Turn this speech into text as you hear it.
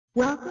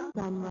Welcome,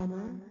 gun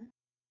runner.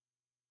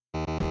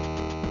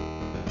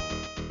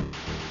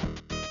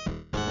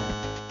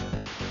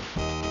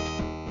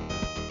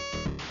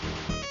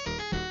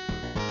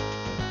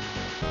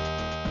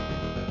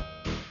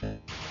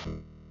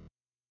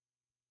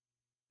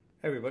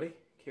 Hey everybody,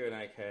 Kieran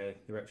aka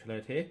the Retro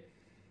Lad here,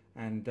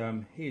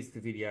 and here's the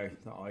video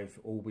that I've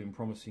all been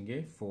promising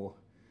you for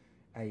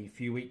a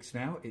few weeks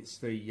now. It's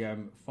the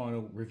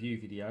final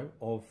review video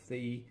of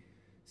the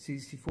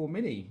C64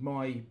 Mini.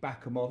 My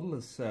backer model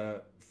has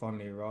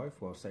finally arrived.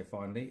 Well, I say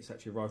finally, it's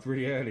actually arrived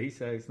really early,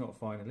 so it's not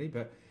finally,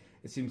 but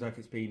it seems like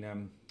it's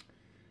been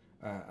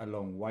a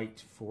long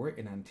wait for it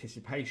in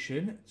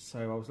anticipation.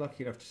 So I was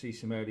lucky enough to see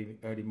some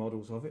early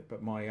models of it,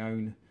 but my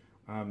own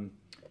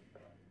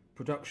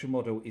production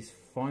model is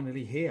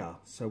finally here,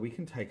 so we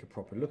can take a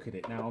proper look at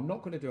it. Now, I'm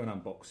not going to do an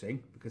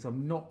unboxing because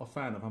I'm not a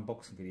fan of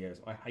unboxing videos.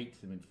 I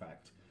hate them, in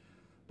fact.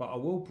 But I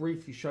will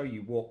briefly show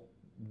you what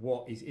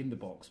is in the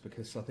box,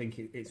 because I think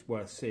it's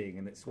worth seeing,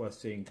 and it's worth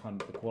seeing kind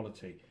of the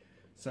quality.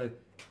 So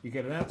you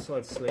get an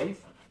outside sleeve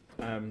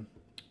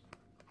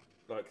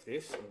like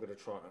this. I'm going to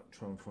try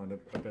and find a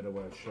better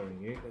way of showing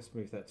you. Let's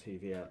move that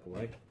TV out of the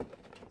way.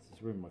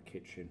 This is in my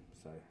kitchen,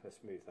 so let's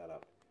move that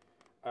up.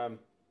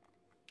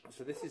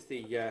 So this is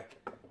the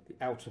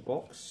outer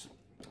box,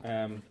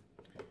 all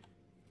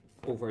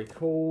very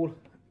cool.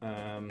 Let's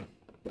have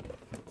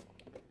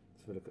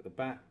a look at the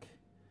back.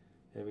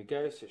 There we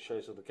go, so it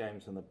shows all the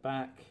games on the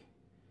back,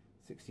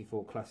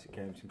 64 classic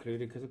games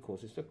included, because of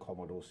course it's the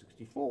Commodore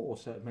 64,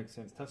 so it makes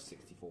sense to have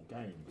 64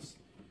 games.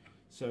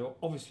 So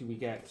obviously we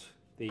get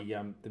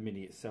the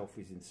Mini itself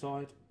is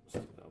inside.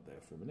 Let's put that up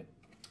there for a minute.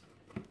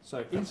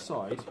 So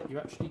inside you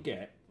actually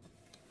get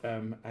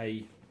an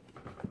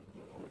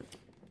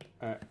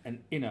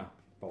inner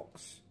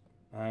box,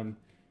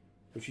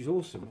 which is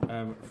awesome.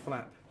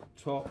 Flap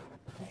top.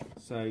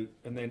 So,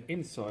 and then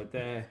inside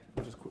there,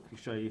 I'll just quickly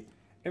show you,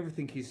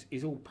 everything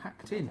is all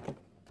packed in.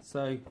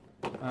 So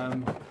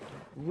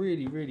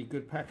really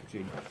good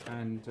packaging,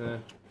 and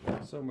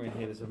somewhere in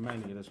here there's a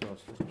manual as well,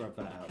 so let's grab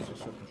that out so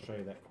I can show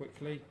you that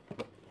quickly.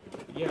 But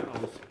yeah, I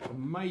was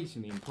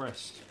amazingly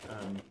impressed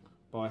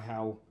by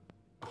how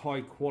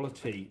high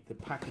quality the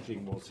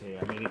packaging was here.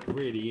 I mean, it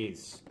really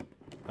is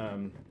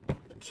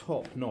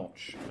top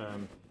notch.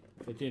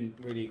 They didn't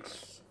really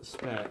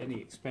spare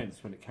any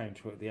expense when it came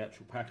to the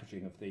actual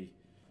packaging of the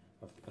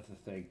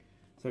thing.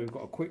 So we've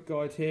got a quick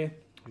guide here,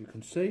 as you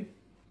can see.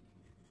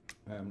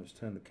 Let's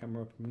turn the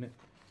camera up a minute.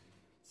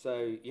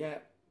 So yeah,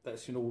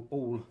 that's in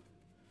all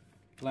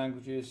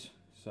languages.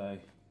 So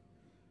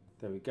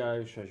there we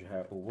go. Shows you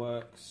how it all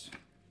works.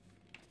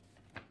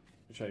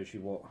 It shows you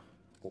what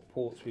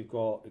ports we've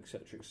got,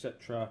 etc.,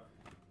 etc.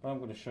 I'm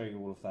going to show you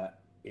all of that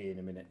in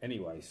a minute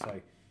anyway.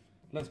 So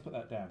let's put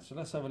that down. So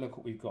let's have a look at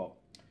what we've got.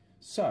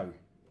 So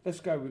let's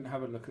go and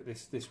have a look at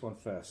this one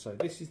first. So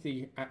this is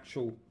the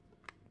actual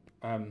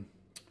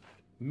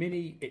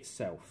Mini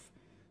itself.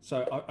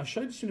 So I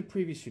showed this in a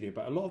previous video,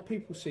 but a lot of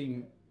people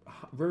seem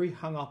very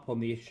hung up on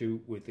the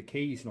issue with the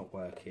keys not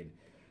working.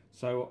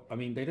 So I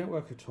mean, they don't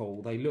work at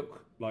all. They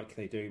look like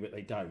they do, but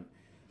they don't.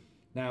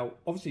 Now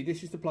obviously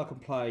this is the plug and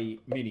play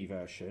Mini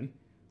version.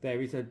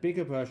 There is a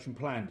bigger version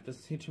planned. It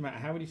doesn't seem to matter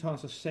how many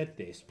times I've said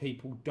this,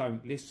 people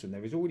don't listen.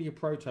 There is already a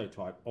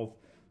prototype of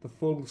the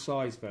full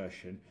size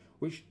version,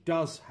 which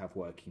does have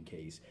working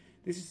keys.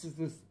 This is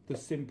the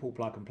simple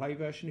plug and play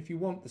version. If you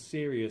want the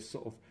serious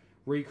sort of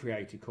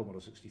recreated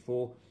Commodore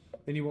 64,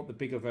 then you want the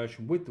bigger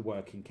version with the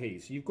working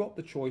keys. So you've got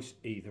the choice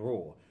either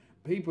or.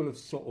 People have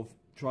sort of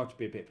tried to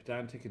be a bit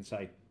pedantic and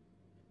say,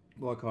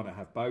 why can't I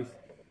have both?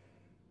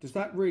 Does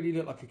that really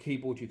look like a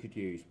keyboard you could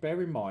use?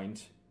 Bear in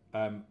mind,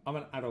 I'm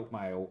an adult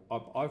male.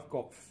 I've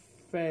got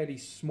fairly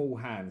small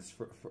hands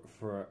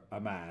for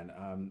a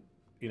man,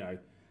 you know,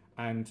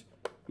 and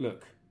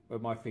look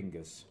at my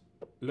fingers.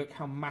 Look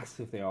how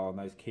massive they are on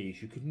those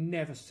keys. You could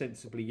never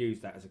sensibly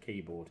use that as a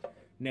keyboard.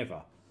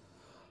 Never.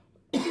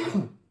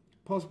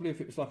 Possibly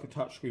if it was like a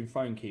touchscreen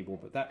phone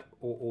keyboard, but that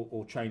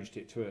or changed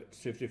it to a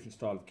different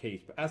style of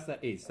keys. But as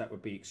that is, that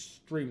would be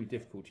extremely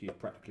difficult to use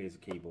practically as a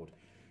keyboard.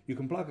 You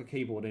can plug a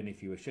keyboard in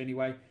if you wish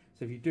anyway,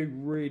 so if you do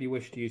really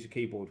wish to use a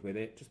keyboard with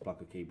it, just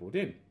plug a keyboard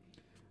in.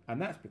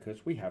 And that's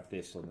because we have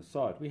this on the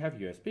side. We have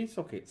USB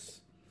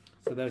sockets.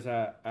 So there's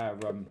our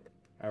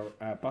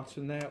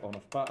button there,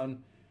 on-off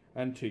button,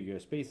 and two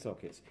USB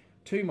sockets.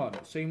 Two might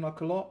not seem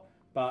like a lot,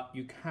 but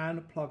you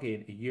can plug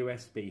in a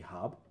USB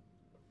hub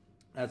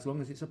as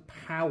long as it's a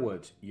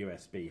powered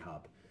USB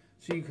hub.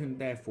 So you can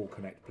therefore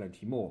connect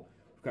plenty more.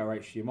 We've got our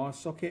HDMI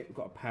socket, we've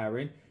got a power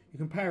in. You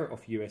can power it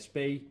off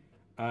USB.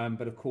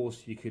 But of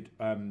course you could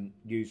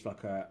use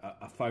like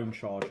a phone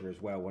charger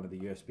as well, one of the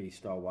USB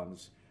style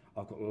ones.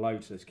 I've got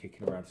loads of those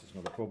kicking around, so it's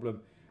not a problem.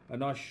 A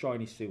nice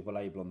shiny silver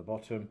label on the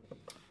bottom.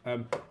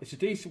 It's a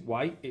decent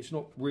weight. It's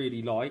not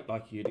really light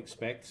like you'd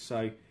expect,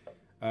 so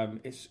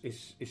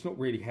it's not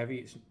really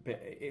heavy.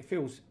 It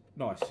feels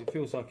nice. It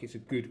feels like it's a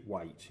good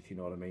weight, if you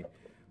know what I mean.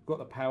 We've got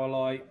the power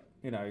light,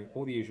 you know,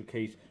 all the usual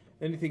keys.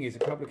 The only thing is, a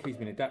couple of keys have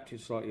been adapted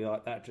slightly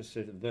like that, just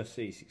says the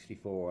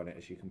C64 on it,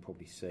 as you can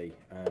probably see.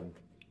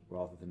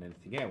 rather than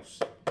anything else.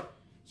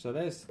 So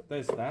there's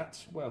that.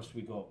 What else have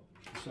we got?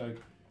 So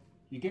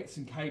you get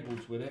some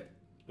cables with it,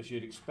 as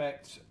you'd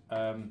expect.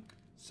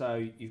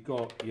 So you've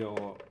got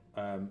your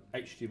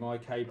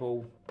HDMI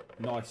cable,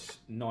 nice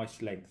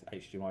length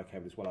HDMI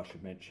cable as well, I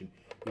should mention.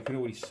 You can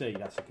already see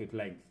that's a good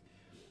length.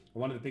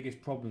 And one of the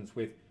biggest problems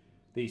with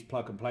these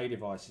plug and play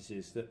devices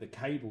is that the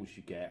cables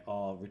you get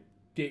are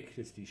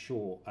ridiculously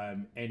short.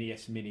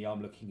 NES Mini,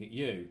 I'm looking at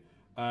you.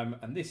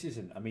 And this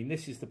isn't. I mean,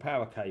 this is the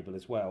power cable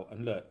as well.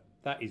 And look,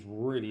 that is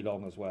really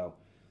long as well.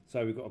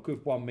 So we've got a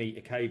good 1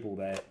 meter cable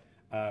there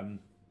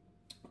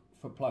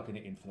for plugging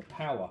it in for the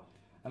power.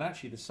 And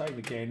actually the same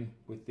again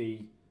with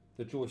the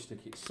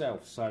joystick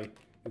itself. So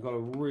we've got a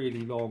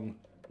really long,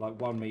 like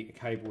 1 meter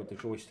cable with the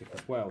joystick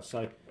as well.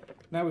 So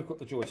now we've got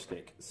the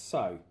joystick.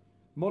 So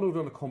modelled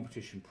on a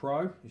Competition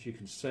Pro, as you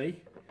can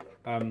see,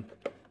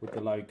 with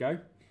the logo.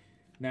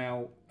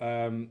 Now,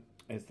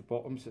 there's the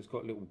bottom, so it's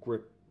got little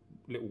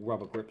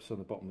rubber grips on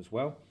the bottom as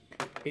well.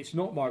 It's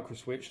not micro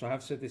switched. I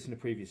have said this in a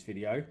previous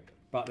video,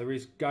 but there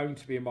is going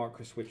to be a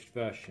micro switched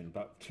version.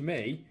 But to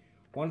me,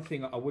 one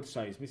thing I would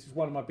say is this is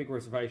one of my big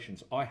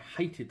reservations. I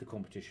hated the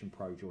Competition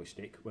Pro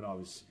joystick when I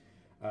was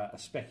a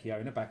Specky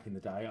owner back in the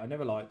day. I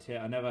never liked it.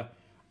 I never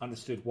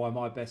understood why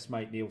my best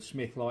mate Neil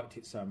Smith liked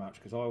it so much,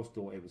 because I always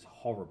thought it was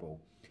horrible.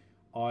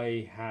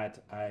 I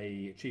had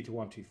a Cheetah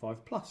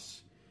 125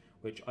 Plus,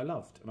 which I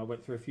loved, and I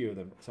went through a few of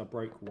them, so I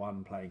broke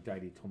one playing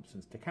Daley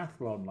Thompson's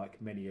Decathlon, like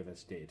many of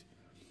us did.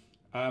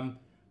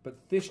 But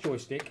this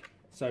joystick,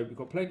 so we've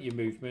got plenty of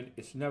movement.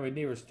 It's nowhere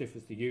near as stiff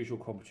as the usual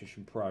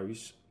Competition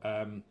Pros.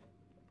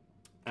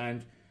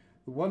 And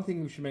the one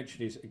thing we should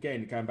mention is,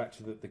 again, going back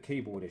to the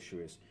keyboard issue,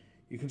 is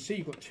you can see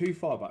you've got 2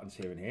 fire buttons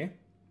here and here,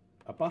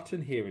 a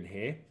button here and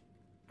here,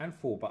 and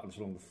 4 buttons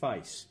along the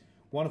face,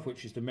 one of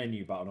which is the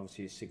menu button.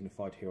 Obviously it's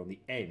signified here on the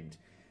end.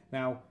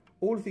 Now,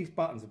 all of these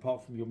buttons,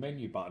 apart from your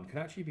menu button, can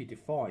actually be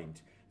defined.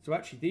 So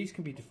actually these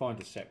can be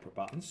defined as separate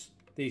buttons,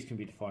 these can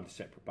be defined as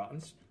separate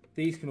buttons,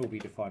 these can all be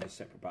defined as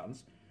separate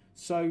buttons.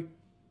 So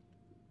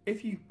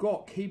if you've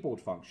got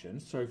keyboard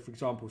functions, so for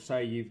example,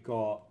 say you've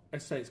got,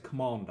 let's say it's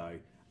Commando,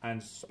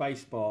 and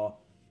spacebar,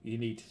 you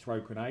need to throw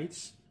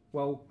grenades.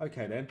 Well,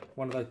 okay then,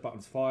 one of those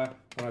buttons fire,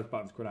 one of those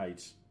buttons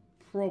grenades.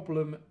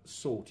 Problem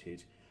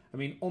sorted. I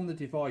mean, on the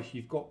device,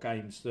 you've got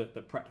games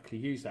that practically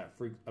use that.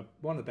 For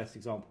one of the best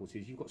examples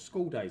is you've got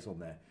School Days on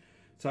there.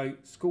 So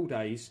School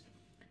Days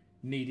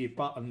needed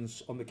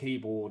buttons on the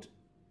keyboard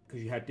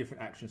because you had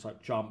different actions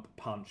like jump,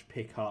 punch,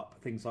 pick up,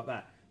 things like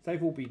that.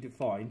 They've all been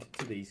defined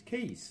to these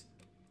keys.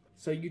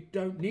 So you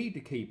don't need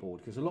the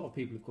keyboard, because a lot of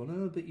people have gone,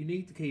 oh, but you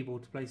need the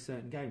keyboard to play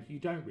certain games. You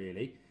don't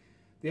really.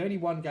 The only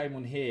one game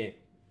on here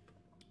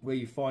where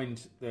you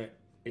find that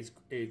it's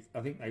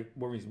I think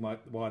one reason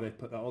why they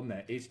put that on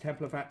there is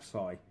Temple of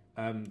Apsai,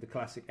 the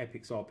classic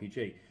Epix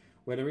RPG,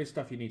 where there is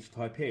stuff you need to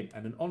type in,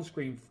 and an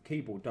on-screen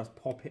keyboard does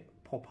pop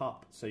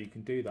up, so you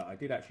can do that. I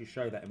did actually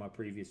show that in my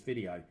previous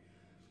video,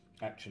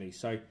 actually.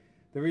 So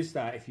there is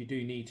that if you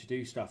do need to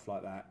do stuff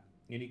like that.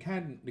 And you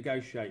can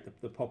negotiate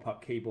the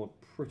pop-up keyboard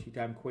pretty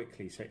damn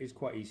quickly, so it is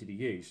quite easy to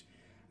use.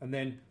 And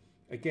then,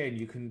 again,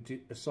 you can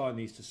assign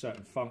these to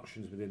certain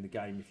functions within the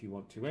game if you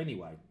want to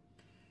anyway.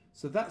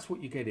 So that's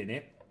what you get in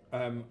it.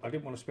 I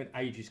didn't want to spend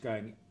ages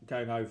going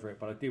over it,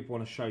 but I did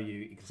want to show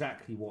you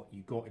exactly what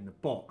you got in the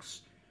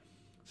box.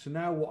 So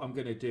now what I'm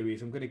going to do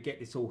is I'm going to get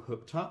this all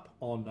hooked up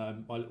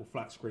on my little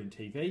flat screen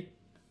TV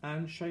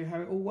and show you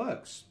how it all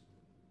works.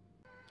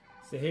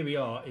 So here we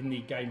are in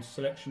the game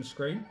selection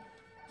screen.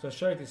 So I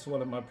showed this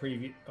one on my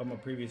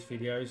previous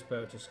videos, but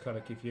I'll just kind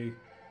of give you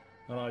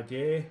an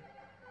idea.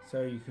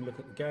 So you can look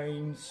at the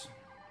games,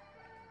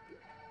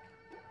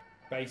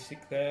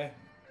 basic there.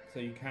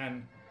 So you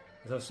can,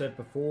 as I've said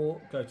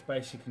before, go to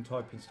basic and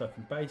type in stuff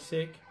in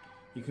basic.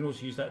 You can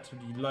also use that to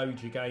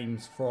load your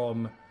games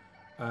from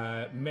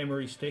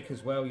memory stick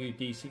as well, your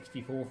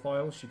D64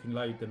 files. You can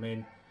load them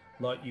in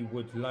like you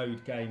would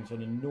load games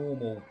on a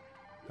normal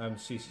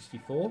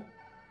C64.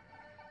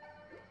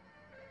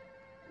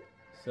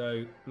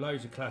 So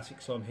loads of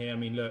classics on here. I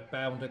mean, look,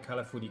 Bounder,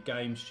 California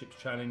Games, Chips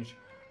Challenge,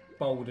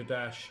 Boulder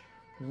Dash,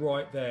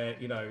 right there,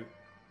 you know,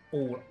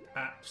 all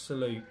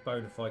absolute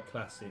bona fide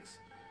classics.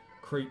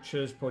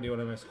 Creatures, probably one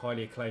of the most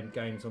highly acclaimed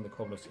games on the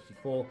Commodore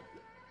 64.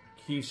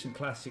 Some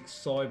classics,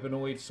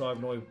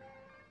 Cybernoid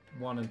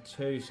 1 and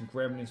 2, some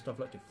Gremlin stuff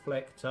like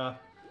Deflector,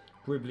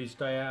 Gribbly's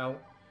Day Out,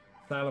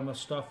 Thalamus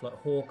stuff like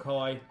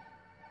Hawkeye,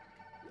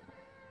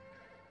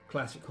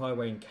 classic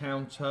Highway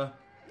Encounter,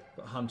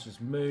 got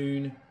Hunter's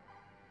Moon,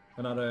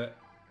 another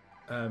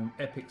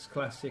Epix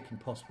classic,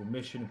 Impossible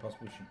Mission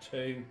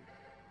 2,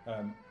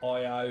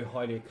 IO,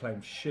 highly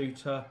acclaimed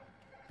shooter.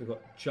 We've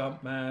got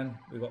Jumpman,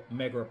 we've got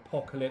Mega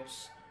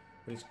Apocalypse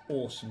with its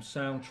awesome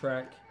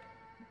soundtrack,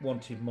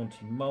 Wanted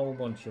Monty Mole,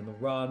 Monty on the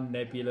Run,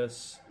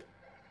 Nebulous,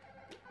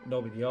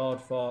 Nobby the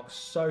Aardvark,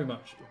 so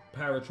much.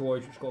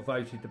 Paradroid, which got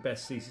voted the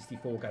best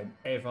C64 game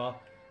ever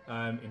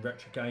in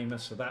Retro Gamer,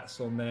 so that's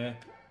on there.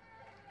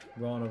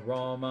 Rana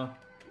Rama.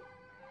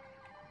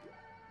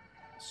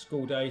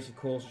 School Days, of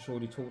course, which I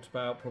already talked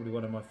about, probably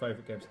one of my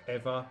favourite games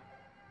ever.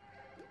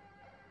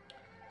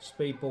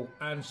 Speedball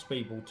and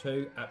Speedball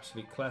 2,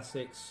 absolute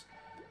classics.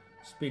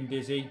 Spin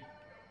Dizzy,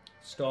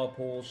 Star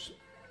Paws,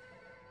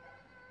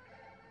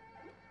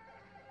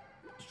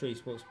 Street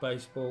Sports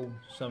Baseball,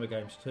 Summer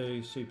Games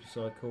 2, Super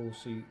Cycle.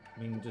 So, I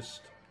mean,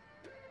 just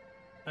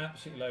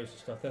absolutely loads of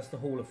stuff. That's the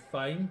Hall of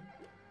Fame.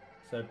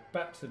 So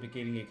back to the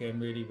beginning again,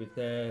 really, with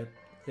their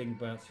thing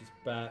bounces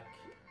back.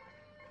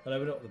 Hello,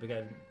 we're not at the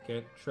beginning.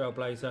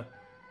 Trailblazer,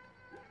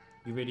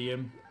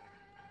 Iridium,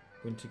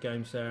 Winter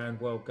Games Sound,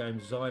 World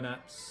Games,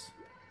 Synapse,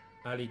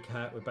 Alley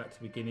Cat. We're back to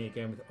the beginning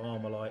again with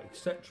Armalite,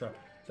 etc.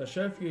 So I'll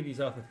show a few of these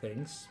other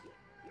things.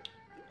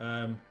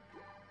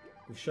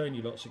 We've shown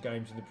you lots of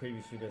games in the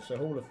previous video. So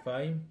Hall of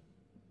Fame.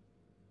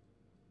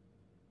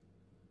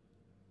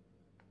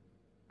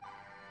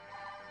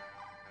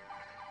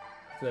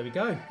 So there we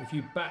go. If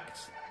you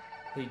backed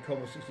the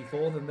Commodore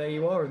 64, then there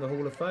you are in the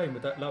Hall of Fame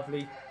with that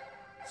lovely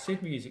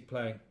SID music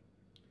playing.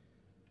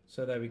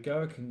 So there we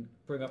go. I can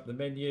bring up the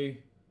menu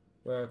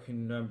where I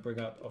can bring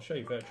up, I'll show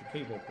you virtual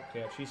keyboard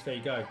quickly actually. So there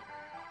you go.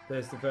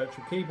 There's the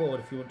virtual keyboard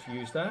if you want to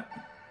use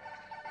that.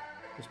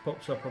 Just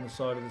pops up on the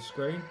side of the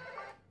screen.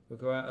 We'll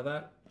go out of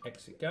that,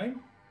 exit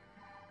game.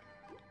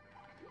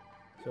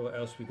 So what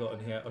else we got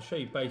in here? I'll show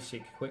you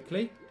basic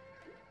quickly.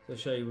 So I'll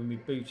show you when we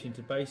boot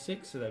into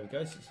basic. So there we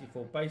go,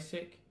 64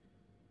 basic.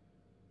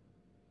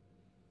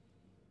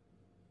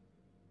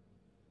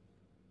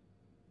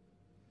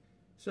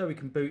 So we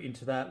can boot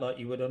into that like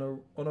you would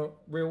on a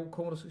real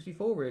Commodore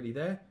 64 really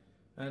there.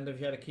 And if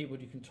you had a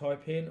keyboard you can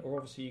type in, or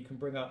obviously you can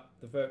bring up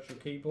the virtual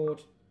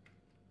keyboard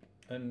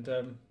and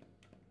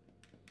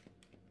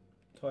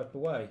type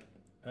away.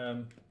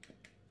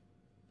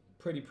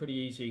 Pretty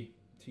easy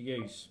to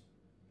use.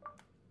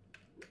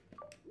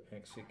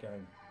 Exit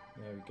game.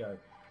 There we go.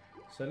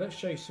 So let's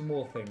show you some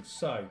more things.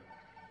 So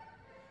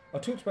I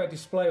talked about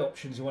display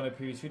options in one of the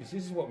previous videos.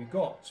 This is what we've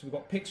got. So we've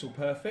got Pixel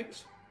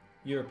Perfect,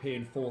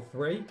 European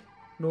 4.3,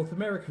 North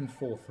American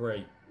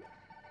 4.3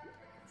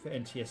 for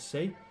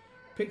NTSC,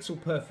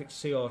 Pixel Perfect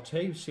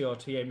CRT,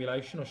 CRT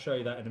emulation, I'll show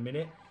you that in a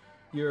minute,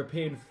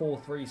 European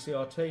 4.3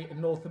 CRT and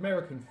North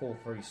American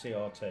 4.3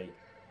 CRT.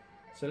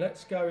 So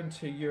let's go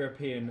into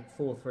European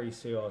 4.3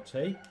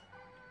 CRT.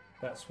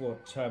 That's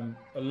what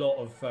a lot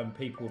of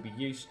people will be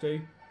used to.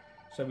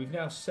 So we've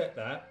now set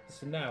that.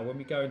 So now when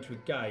we go into a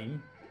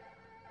game,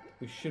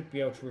 we should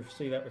be able to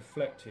see that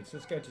reflected. So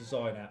let's go to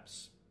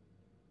Synapse.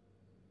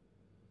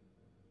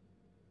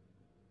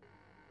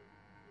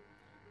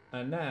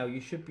 And now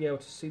you should be able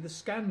to see the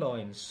scan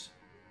lines.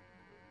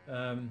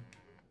 And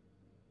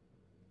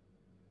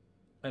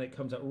it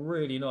comes out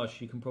really nice,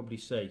 you can probably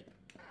see.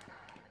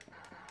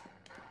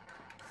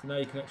 So now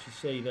you can actually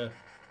see the...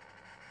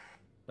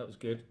 That was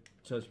good.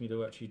 Tells me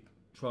to actually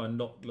try and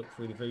not look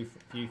through the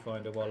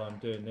viewfinder while I'm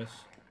doing this.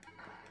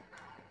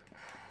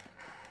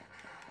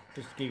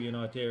 Just to give you an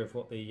idea of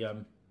what the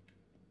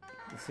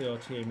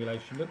CRT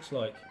emulation looks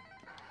like.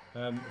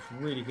 It's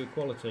really good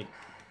quality.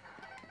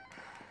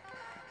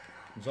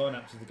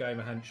 Synapse is the game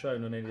I hadn't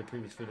shown on any of the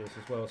previous videos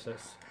as well, so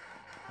it's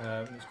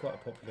quite a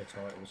popular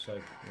title, so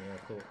yeah, I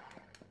thought.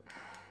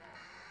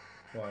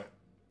 Right,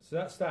 so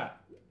that's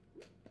that.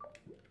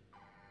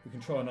 We can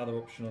try another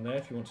option on there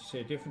if you want to see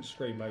a different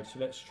screen mode. So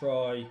let's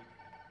try,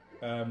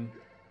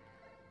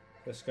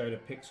 let's go to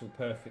Pixel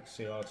Perfect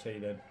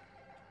CRT then.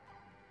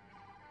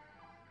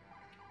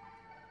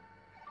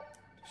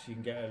 So you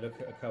can get a look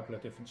at a couple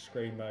of different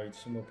screen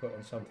modes, and we'll put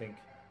on something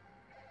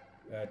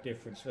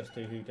different. So let's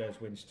do Who Dares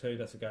Wins 2.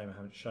 That's a game I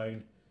haven't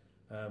shown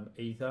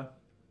either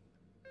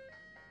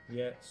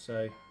yet.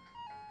 So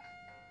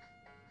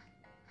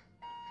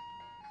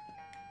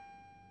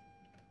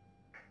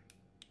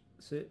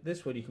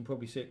this one you can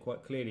probably see it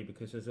quite clearly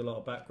because there's a lot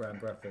of background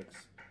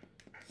graphics.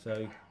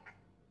 So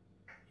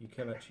you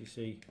can actually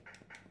see,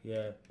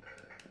 yeah.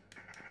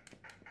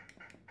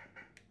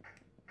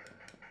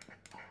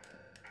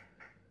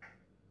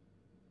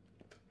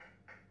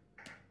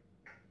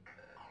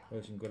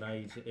 Throw some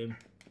grenades at him.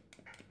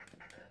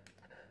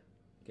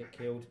 Get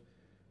killed.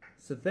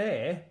 So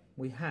there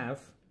we have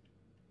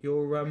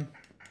your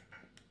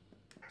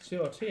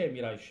CRT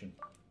emulation.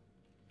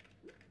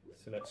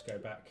 So let's go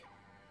back.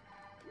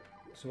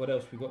 So what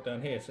else we've got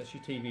down here? So that's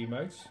your TV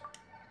modes.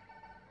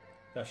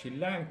 That's your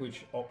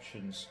language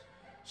options.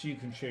 So you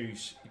can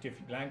choose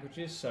different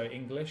languages. So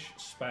English,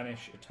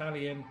 Spanish,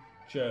 Italian,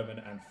 German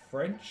and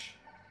French.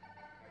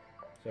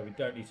 So we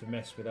don't need to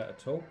mess with that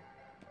at all.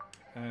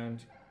 And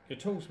your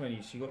tools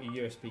menu, so you've got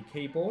your USB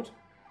keyboard.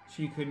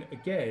 So you can,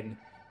 again,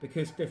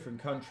 because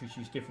different countries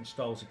use different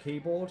styles of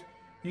keyboard,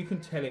 you can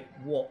tell it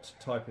what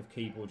type of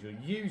keyboard you're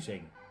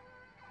using.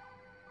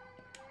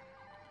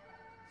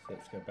 So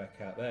let's go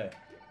back out there.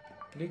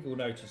 Legal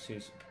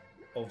notices,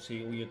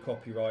 obviously all your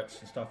copyrights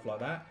and stuff like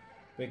that,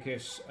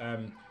 because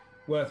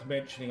worth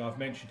mentioning, I've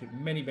mentioned it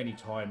many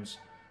times,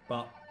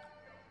 but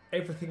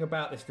everything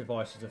about this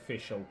device is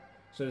official.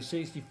 So the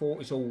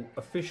C64 is all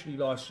officially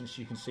licensed,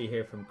 you can see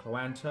here from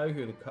Cloanto,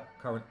 who are the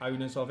current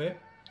owners of it.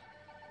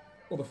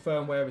 All the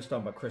firmware was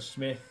done by Chris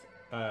Smith.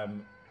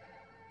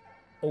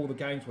 All the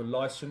games were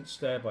licensed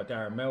there by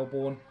Darren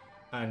Melbourne.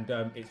 and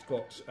it's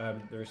got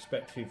the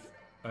respective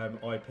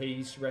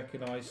IPs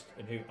recognised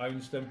and who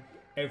owns them.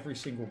 Every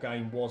single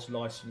game was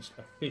licensed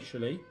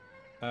officially,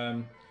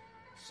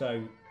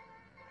 so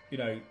you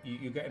know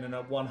you're getting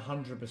a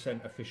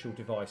 100% official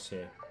device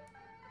here.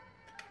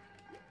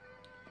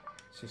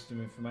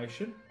 System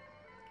information.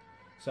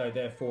 So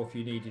therefore, if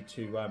you needed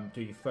to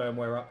do your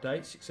firmware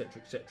updates,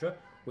 etc., etc.,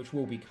 which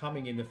will be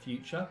coming in the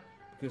future,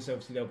 because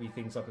obviously there'll be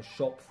things like a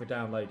shop for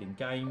downloading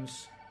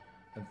games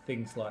and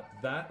things like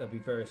that. There'll be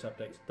various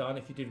updates done.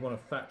 If you did want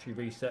to factory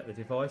reset the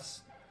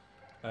device,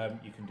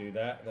 you can do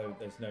that, though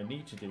there's no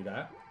need to do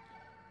that.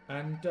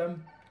 And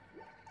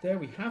there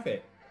we have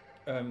it.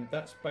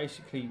 That's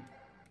basically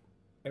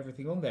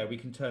everything on there. We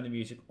can turn the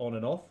music on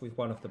and off with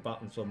one of the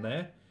buttons on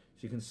there. So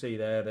you can see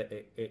there that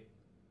it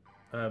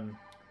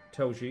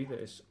tells you that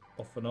it's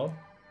off and on.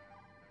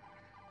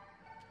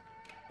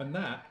 And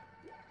that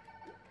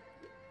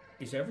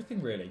is everything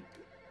really.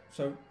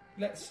 So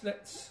let's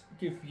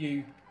give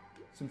you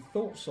some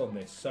thoughts on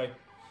this. So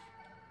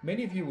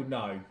many of you will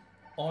know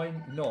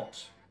I'm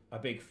not a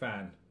big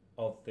fan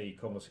of the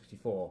Commodore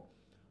 64.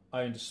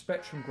 I owned a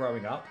Spectrum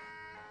growing up,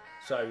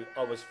 so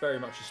I was very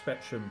much a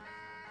Spectrum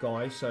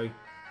guy. So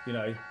you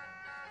know,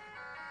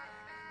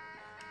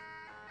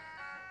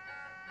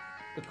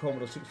 the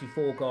Commodore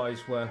 64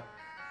 guys were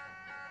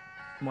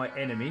my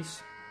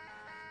enemies,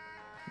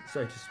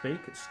 so to speak,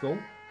 at school.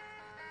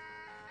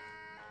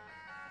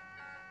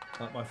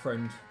 Like my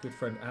good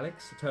friend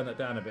Alex. So turn that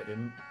down a bit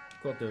then.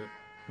 God, the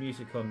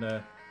music on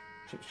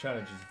Chips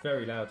Challenge is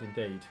very loud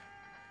indeed.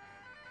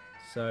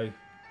 So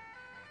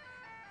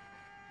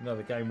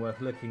another game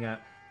worth looking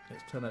at.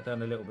 Let's turn that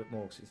down a little bit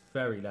more because it's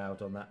very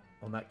loud on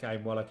that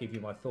game while I give you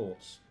my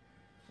thoughts.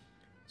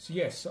 So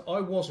yes,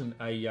 I wasn't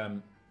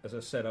a as I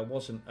said, I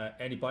wasn't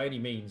by any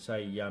means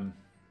a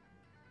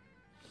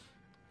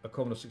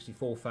Commodore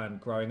 64 fan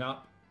growing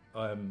up,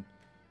 and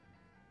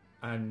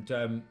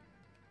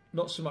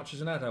not so much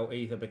as an adult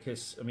either,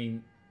 because I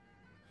mean,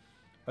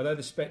 although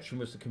the Spectrum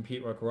was the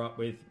computer I grew up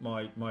with,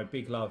 my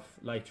big love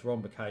later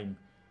on became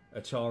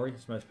Atari,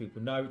 as most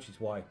people know, which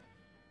is why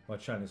my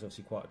channel is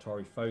obviously quite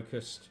Atari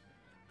focused.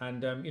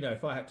 And you know,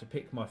 if I had to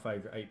pick my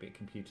favourite 8-bit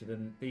computer,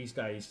 then these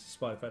days,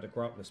 despite the fact I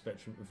grew up with the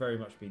Spectrum, it would very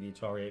much be the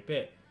Atari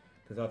 8-bit,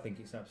 because I think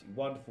it's an absolutely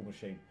wonderful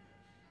machine.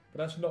 But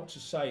that's not to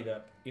say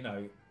that, you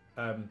know,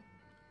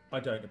 I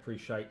don't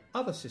appreciate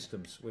other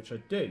systems, which I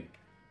do.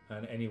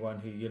 And anyone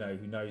who, you know,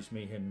 who knows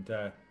me and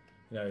you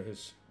know,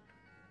 has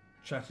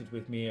chatted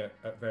with me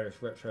at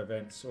various retro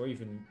events, or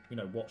even, you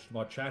know, watched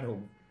my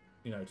channel,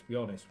 you know, to be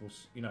honest, will,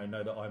 you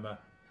know that I'm a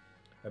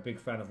big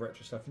fan of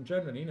retro stuff in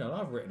general. You know,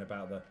 I've written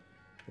about the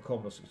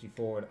Commodore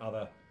 64 and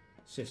other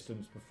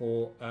systems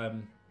before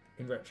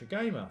in Retro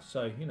Gamer,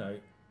 so you know,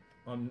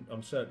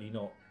 I'm certainly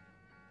not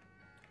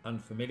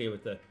unfamiliar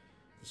with the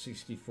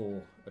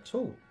 64 at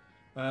all.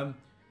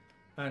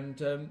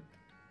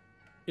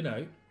 You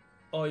know,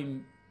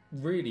 I'm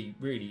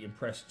really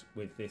impressed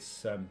with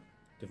this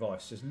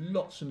device. There's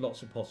lots and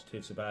lots of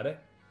positives about it.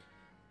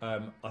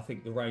 I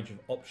think the range of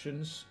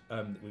options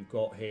that we've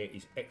got here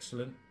is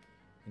excellent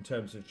in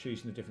terms of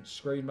choosing the different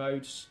screen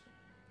modes.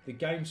 The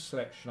game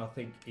selection, I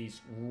think, is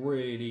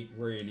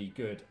really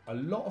good. A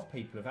lot of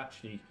people have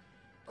actually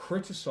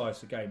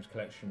criticised the games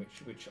collection,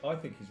 which I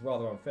think is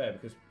rather unfair,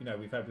 because you know,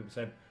 we've had people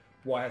saying,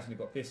 why hasn't it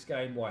got this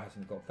game? Why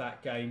hasn't it got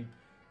that game?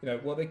 You know,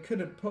 well, they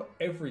couldn't put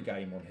every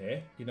game on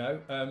here. You know,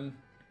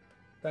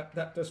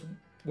 that just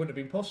wouldn't have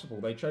been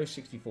possible. They chose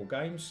 64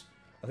 games.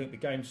 I think the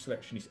game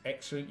selection is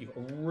excellent. You've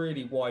got a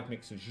really wide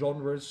mix of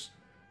genres.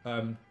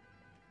 So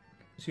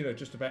you know,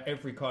 just about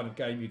every kind of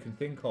game you can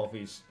think of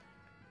is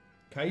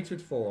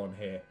catered for on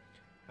here.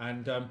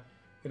 And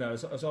you know,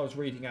 as I was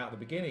reading out at the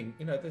beginning,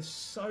 you know, there's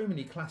so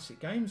many classic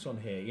games on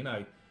here, you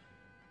know,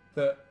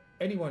 that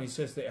anyone who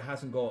says that it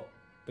hasn't got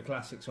the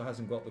classics or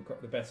hasn't got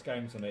the best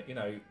games on it, you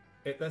know,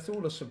 that's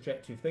all a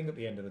subjective thing at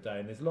the end of the day.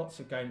 And there's lots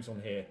of games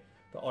on here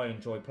that I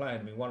enjoy playing.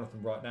 I mean, one of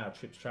them right now,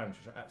 Chips Challenge,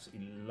 which I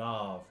absolutely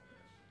love,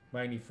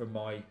 mainly from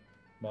my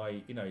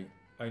you know,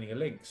 owning a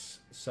Lynx.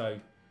 So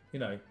you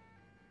know,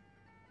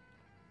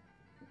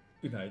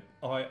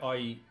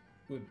 I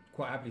would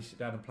quite happily sit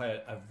down and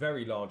play a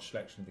very large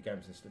selection of the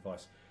games on this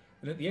device.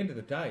 And at the end of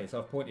the day, as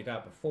I've pointed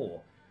out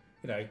before,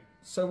 you know,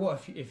 so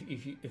what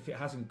if it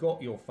hasn't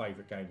got your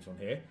favourite games on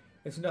here?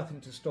 There's nothing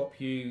to stop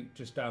you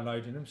just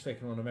downloading them,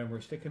 sticking them on a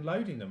memory stick and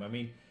loading them. I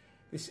mean,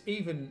 this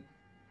even,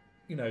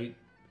 you know,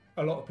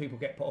 a lot of people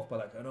get put off by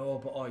that, going, oh,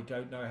 but I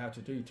don't know how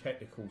to do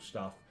technical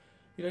stuff.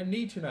 You don't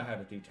need to know how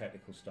to do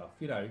technical stuff.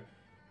 You know,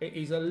 it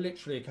is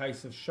literally a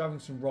case of shoving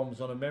some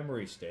ROMs on a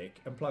memory stick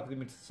and plugging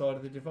them into the side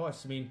of the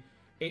device. I mean,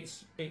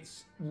 it's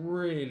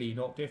really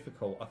not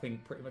difficult. I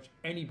think pretty much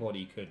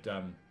anybody could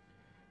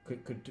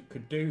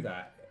do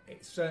that.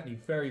 It's certainly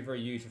very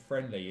user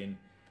friendly in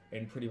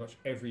pretty much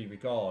every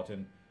regard,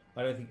 and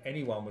I don't think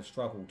anyone would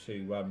struggle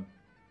to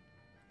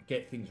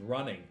get things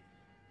running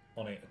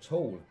on it at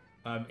all.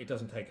 It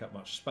doesn't take up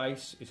much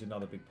space. Is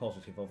another big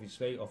positive,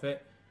 obviously, of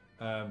it.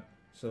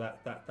 So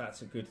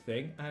that's a good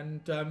thing.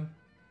 And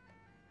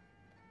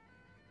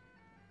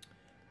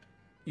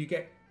you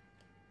get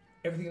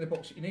everything in the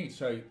box that you need.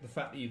 So the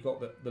fact that you've got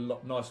the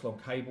nice long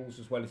cables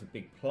as well is a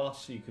big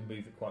plus, so you can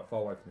move it quite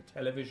far away from the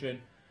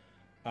television.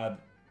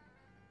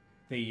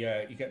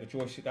 You get the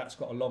joystick, that's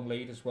got a long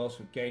lead as well,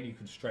 so again you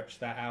can stretch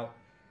that out.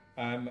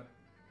 And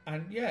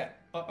yeah,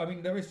 I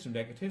mean there is some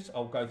negatives.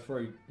 I'll go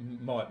through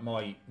my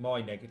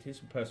negatives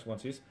and personal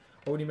ones.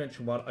 I already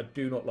mentioned one. I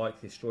do not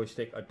like this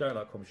joystick. I don't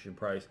like competition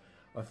praise.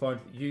 I find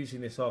that using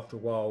this after a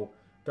while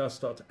does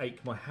start to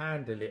ache my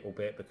hand a little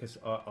bit, because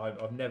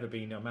I've never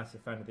been a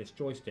massive fan of this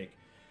joystick.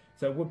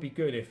 So it would be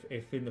good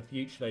if in the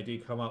future they do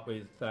come up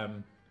with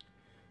some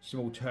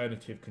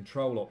alternative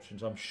control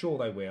options. I'm sure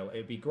they will.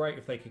 It'd be great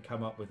if they could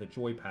come up with a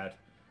joypad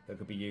that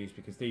could be used,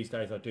 because these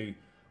days I do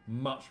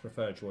much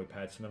prefer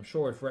joypads, and I'm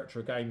sure if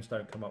Retro Games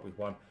don't come up with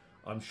one,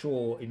 I'm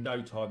sure in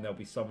no time there'll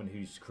be someone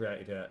who's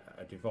created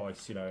a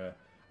device, you know,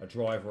 a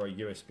driver or a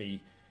USB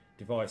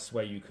device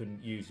where you can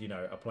use, you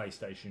know, a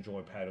PlayStation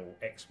joypad or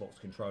Xbox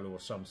controller or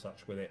some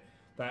such with it.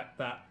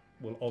 That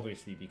will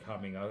obviously be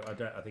coming. I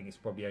think it's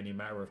probably only a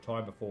matter of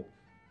time before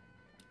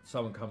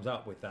someone comes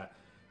up with that.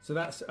 So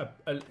that's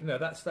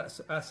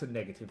that's a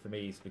negative for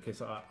me, is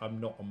because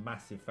I'm not a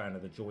massive fan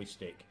of the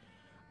joystick.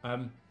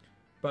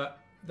 But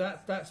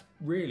that's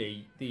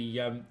really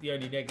the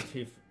only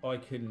negative I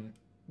can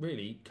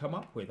really come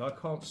up with. I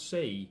can't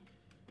see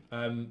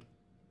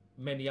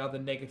many other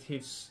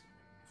negatives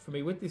for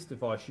me with this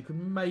device. You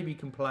can maybe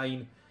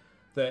complain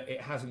that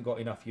it hasn't got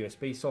enough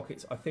USB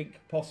sockets. I think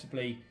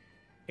possibly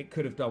it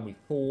could have done with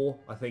 4.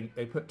 I think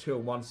they put 2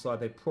 on one side.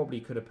 They probably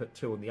could have put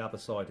 2 on the other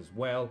side as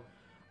well,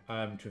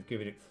 to have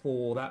given it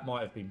 4. That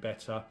might have been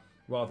better,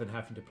 rather than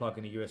having to plug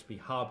in a USB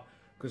hub,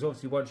 because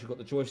obviously once you've got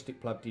the joystick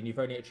plugged in, you've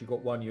only actually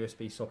got one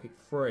USB socket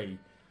free,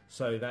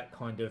 so that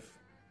kind of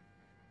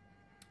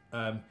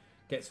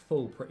gets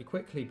full pretty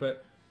quickly.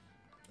 But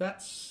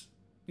that's,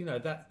 you know,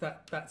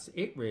 that's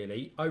it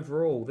really.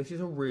 Overall, this is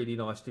a really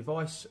nice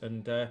device,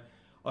 and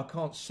I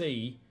can't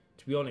see,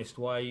 to be honest,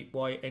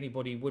 why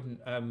anybody wouldn't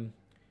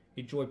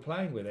enjoy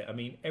playing with it. I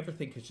mean,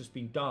 everything has just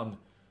been done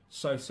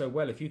so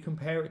well. If you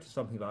compare it to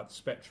something like the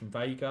Spectrum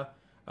Vega,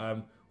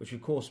 which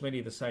of course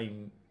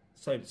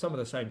some of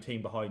the same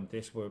team behind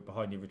this were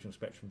behind the original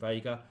Spectrum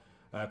Vega,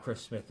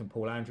 Chris Smith and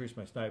Paul Andrews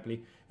most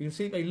notably. You can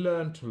see they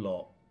learnt a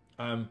lot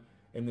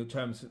in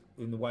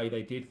the way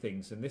they did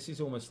things, and this is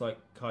almost like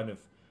kind of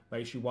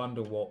makes you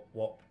wonder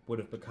what would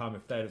have become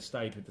if they'd have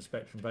stayed with the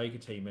Spectrum Vega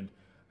team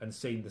and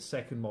seen the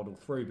second model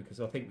through, because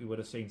I think we would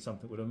have seen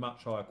something with a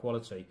much higher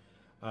quality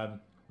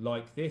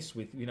like this,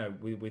 with, you know,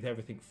 with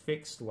everything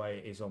fixed the way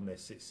it is on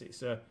this.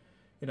 It's a,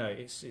 you know,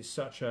 it's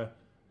such a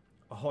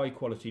high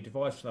quality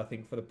device, and I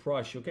think for the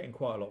price you're getting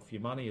quite a lot for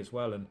your money as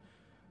well, and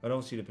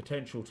obviously the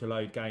potential to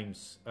load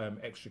games,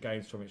 extra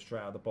games from it straight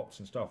out of the box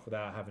and stuff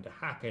without having to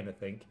hack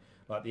anything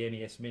like the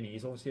NES Mini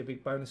is obviously a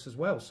big bonus as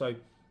well. So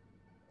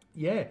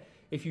yeah,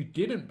 if you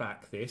didn't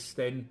back this,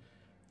 then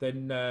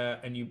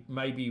and you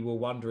maybe were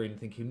wondering,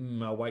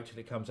 thinking, I'll wait till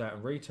it comes out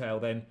in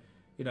retail, then,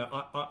 you know,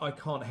 I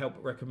can't help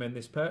but recommend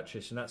this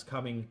purchase, and that's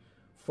coming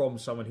from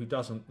someone who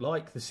doesn't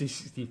like the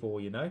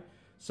C64, you know.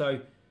 So,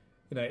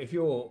 you know, if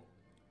you're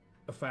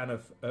a fan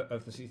of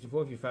the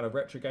 64, if you're a fan of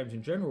retro games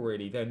in general,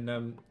 really,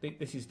 then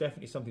this is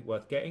definitely something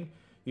worth getting.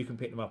 You can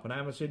pick them up on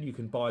Amazon. You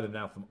can buy them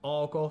now from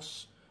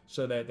Argos,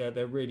 so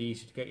they're really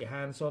easy to get your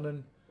hands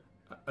on,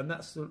 and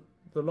that's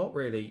the lot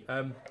really.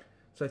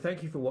 So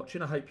thank you for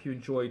watching. I hope you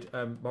enjoyed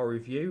my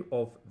review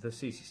of the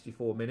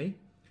C64 Mini.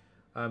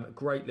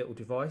 Great little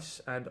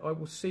device, and I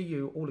will see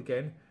you all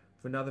again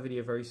for another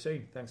video very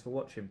soon. Thanks for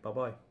watching. Bye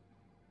bye.